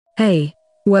Hey,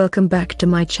 welcome back to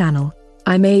my channel.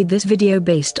 I made this video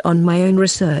based on my own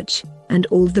research, and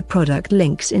all the product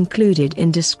links included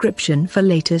in description for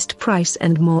latest price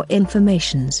and more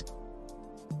informations.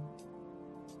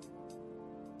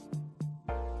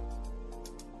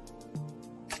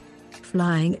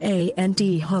 Flying Ant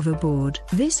Hoverboard.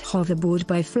 This hoverboard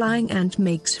by Flying Ant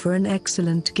makes for an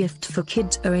excellent gift for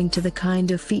kids owing to the kind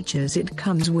of features it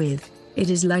comes with. It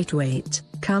is lightweight,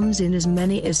 comes in as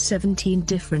many as 17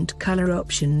 different color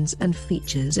options and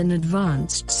features an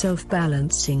advanced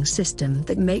self-balancing system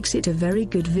that makes it a very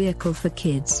good vehicle for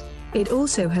kids. It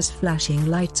also has flashing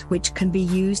lights which can be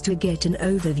used to get an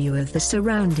overview of the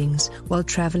surroundings while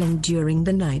traveling during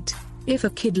the night. If a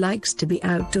kid likes to be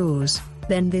outdoors,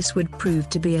 then this would prove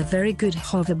to be a very good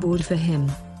hoverboard for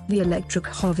him. The electric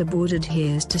hoverboard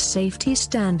adheres to safety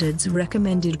standards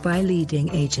recommended by leading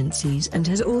agencies and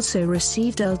has also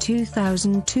received L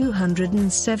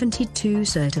 2272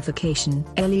 certification.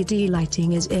 LED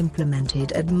lighting is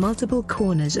implemented at multiple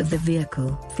corners of the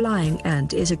vehicle. Flying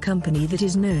Ant is a company that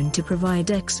is known to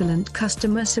provide excellent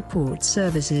customer support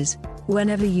services.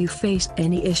 Whenever you face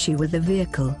any issue with the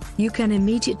vehicle, you can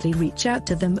immediately reach out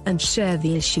to them and share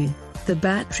the issue. The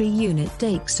battery unit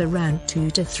takes around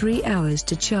 2 to 3 hours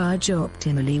to charge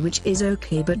optimally, which is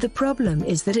okay, but the problem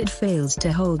is that it fails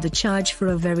to hold the charge for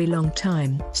a very long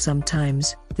time.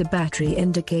 Sometimes, the battery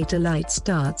indicator light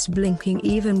starts blinking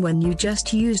even when you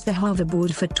just use the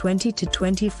hoverboard for 20 to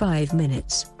 25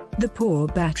 minutes. The poor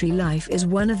battery life is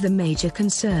one of the major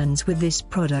concerns with this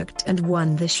product and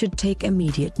one they should take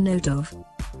immediate note of.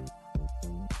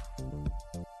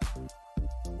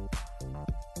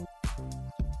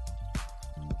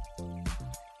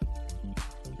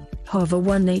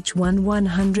 Hover1 H1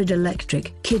 100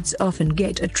 electric. Kids often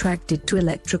get attracted to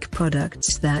electric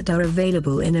products that are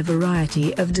available in a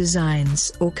variety of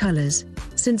designs or colors.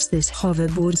 Since this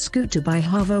hoverboard scooter by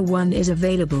Hover1 is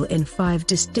available in 5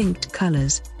 distinct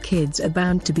colors, kids are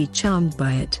bound to be charmed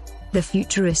by it. The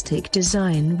futuristic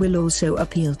design will also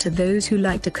appeal to those who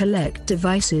like to collect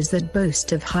devices that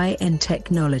boast of high-end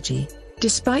technology.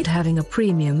 Despite having a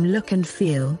premium look and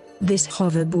feel, this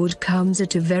hoverboard comes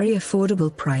at a very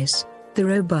affordable price. The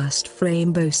robust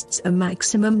frame boasts a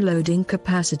maximum loading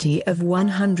capacity of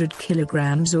 100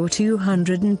 kilograms or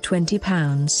 220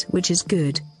 pounds, which is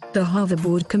good. The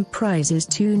hoverboard comprises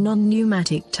 2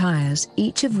 non-pneumatic tires,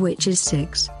 each of which is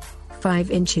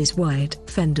 6.5 inches wide.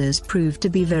 Fenders prove to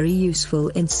be very useful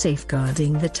in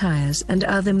safeguarding the tires and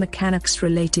other mechanics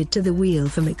related to the wheel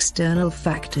from external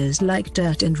factors like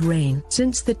dirt and rain.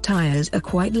 Since the tires are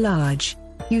quite large,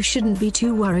 you shouldn't be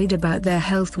too worried about their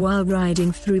health while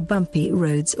riding through bumpy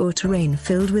roads or terrain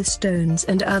filled with stones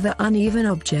and other uneven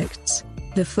objects.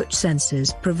 The foot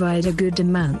sensors provide a good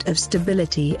amount of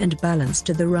stability and balance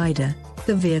to the rider.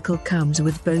 The vehicle comes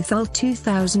with both L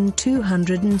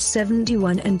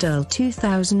 2271 and L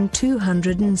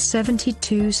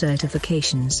 2272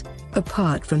 certifications.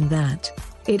 Apart from that,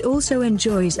 it also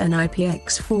enjoys an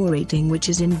IPX4 rating, which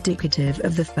is indicative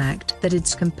of the fact that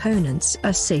its components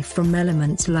are safe from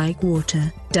elements like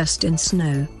water, dust and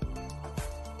snow.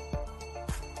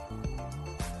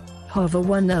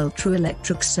 Hover1 Ultra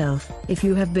Electric Self. If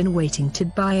you have been waiting to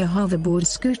buy a hoverboard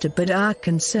scooter but are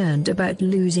concerned about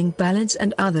losing balance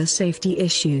and other safety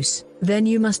issues, then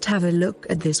you must have a look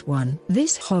at this one.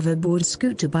 This hoverboard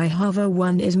scooter by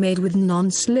Hover1 is made with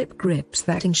non-slip grips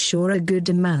that ensure a good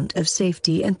amount of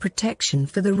safety and protection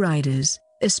for the riders,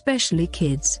 especially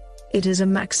kids. It has a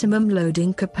maximum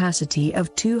loading capacity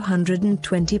of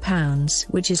 220 pounds,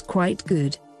 which is quite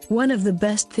good. One of the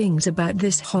best things about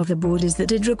this hoverboard is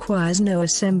that it requires no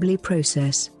assembly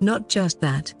process. Not just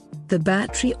that, the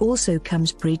battery also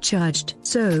comes pre-charged.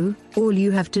 So, all you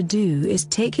have to do is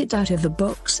take it out of the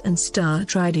box and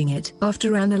start riding it.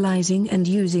 After analyzing and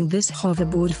using this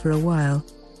hoverboard for a while,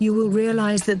 you will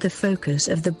realize that the focus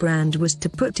of the brand was to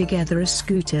put together a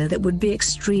scooter that would be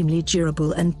extremely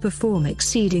durable and perform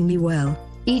exceedingly well.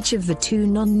 Each of the 2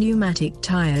 non-pneumatic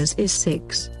tires is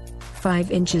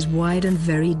 6.5 inches wide and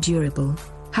very durable.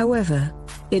 However,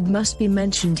 it must be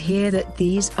mentioned here that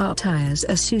these tires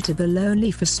are suitable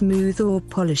only for smooth or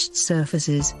polished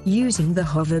surfaces. Using the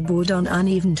hoverboard on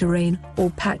uneven terrain or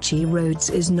patchy roads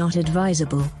is not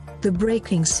advisable. The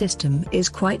braking system is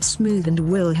quite smooth and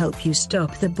will help you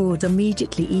stop the board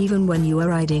immediately even when you are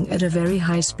riding at a very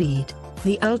high speed.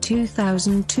 The L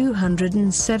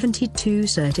 2272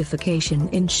 certification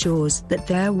ensures that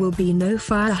there will be no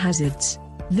fire hazards.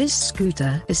 This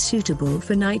scooter is suitable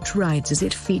for night rides as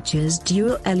it features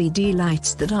dual LED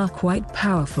lights that are quite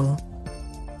powerful.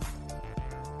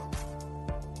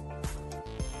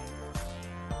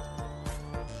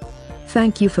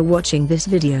 Thank you for watching this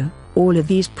video. All of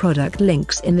these product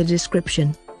links in the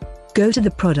description. Go to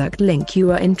the product link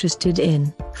you are interested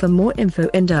in for more info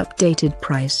and updated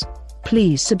price.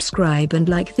 Please subscribe and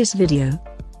like this video.